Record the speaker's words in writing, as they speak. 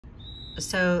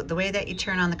So the way that you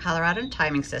turn on the Colorado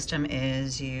timing system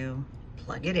is you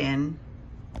plug it in.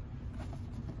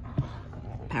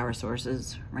 Power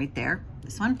sources right there,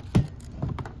 this one.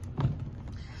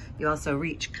 You also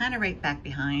reach kind of right back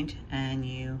behind and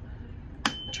you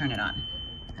turn it on.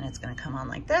 And it's gonna come on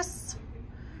like this.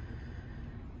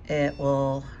 It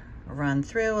will run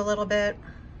through a little bit.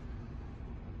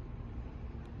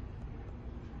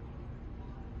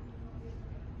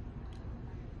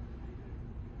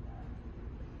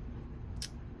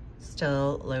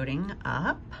 Still loading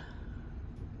up.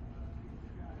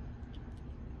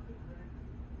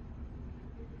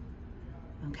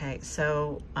 Okay,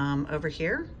 so over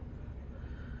here,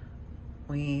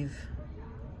 we've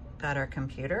got our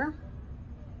computer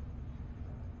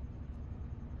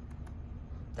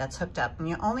that's hooked up, and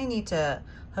you only need to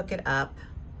hook it up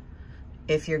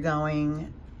if you're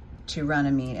going to run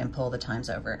a meet and pull the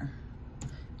times over.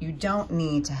 You don't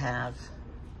need to have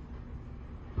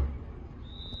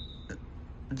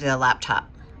the laptop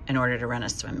in order to run a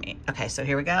swim meet. Okay, so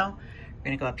here we go. We're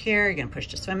gonna go up here, you're gonna push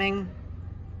to swimming.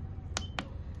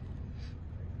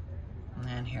 And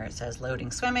then here it says loading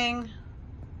swimming.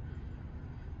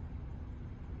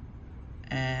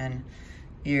 And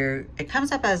it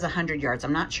comes up as 100 yards.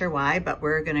 I'm not sure why, but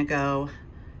we're gonna go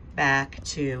back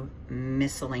to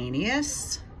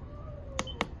miscellaneous.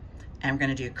 And we're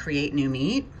gonna do create new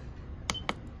meet.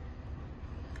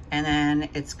 And then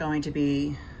it's going to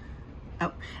be,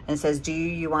 oh, and it says, do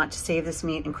you want to save this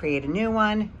meet and create a new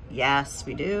one? Yes,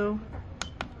 we do.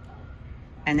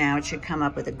 And now it should come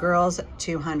up with a girls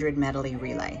 200 medley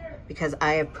relay because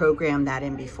I have programmed that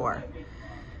in before.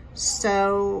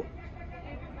 So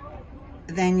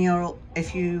then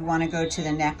if you want to go to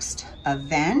the next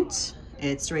event,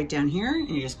 it's right down here and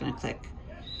you're just going to click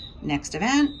next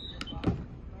event.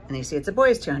 And you see it's a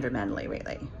boys 200 medley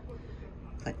relay.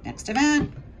 Click next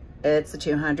event. It's the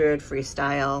 200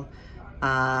 freestyle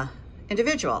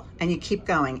individual, and you keep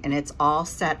going and it's all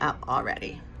set up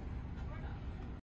already.